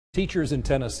Teachers in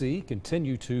Tennessee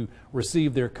continue to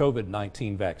receive their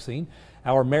COVID-19 vaccine.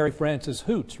 Our Mary Frances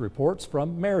Hoots reports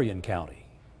from Marion County.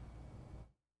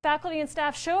 Faculty and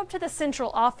staff show up to the central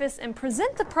office and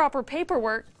present the proper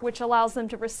paperwork, which allows them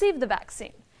to receive the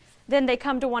vaccine. Then they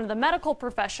come to one of the medical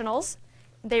professionals,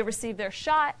 they receive their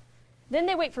shot, then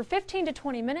they wait for 15 to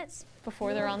 20 minutes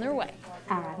before they're on their way.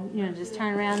 Just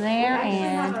turn around there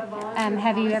and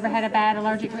have you ever had a bad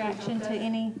allergic reaction to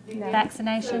any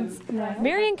vaccinations? No.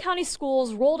 Marion County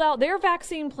Schools rolled out their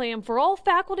vaccine plan for all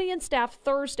faculty and staff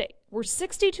Thursday, where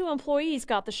 62 employees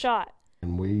got the shot.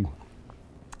 And we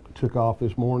took off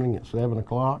this morning at 7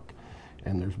 o'clock,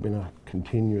 and there's been a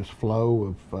continuous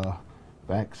flow of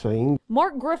vaccine.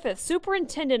 Mark Griffith,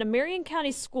 superintendent of Marion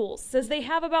County Schools, says they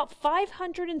have about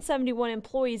 571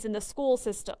 employees in the school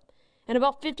system, and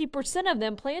about 50% of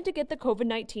them plan to get the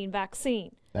COVID-19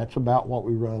 vaccine. That's about what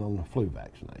we run on the flu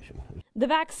vaccination. The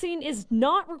vaccine is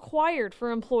not required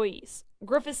for employees.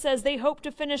 Griffith says they hope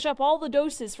to finish up all the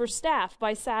doses for staff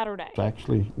by Saturday. It's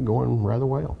actually going rather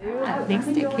well. Big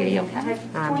stick here, you okay?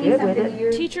 I'm good with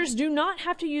it. Teachers do not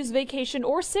have to use vacation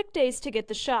or sick days to get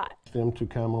the shot. Them to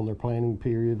come on their planning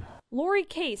period. Lori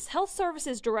Case, health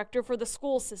services director for the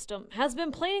school system, has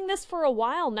been planning this for a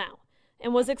while now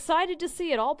and was excited to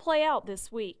see it all play out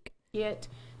this week. Get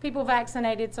people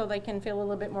vaccinated so they can feel a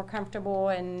little bit more comfortable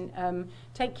and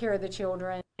take care of the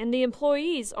children. And the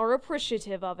employees are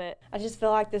appreciative of it. I just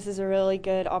feel like this is a really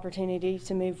good opportunity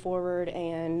to move forward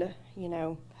and,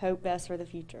 hope best for the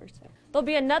future. So. There'll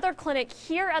be another clinic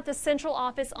here at the central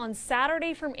office on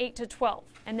Saturday from 8 to 12.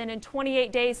 And then in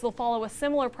 28 days, they'll follow a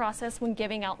similar process when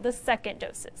giving out the second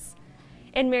doses.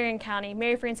 In Marion County,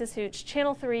 Mary Frances Hooch,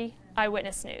 Channel 3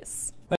 Eyewitness News.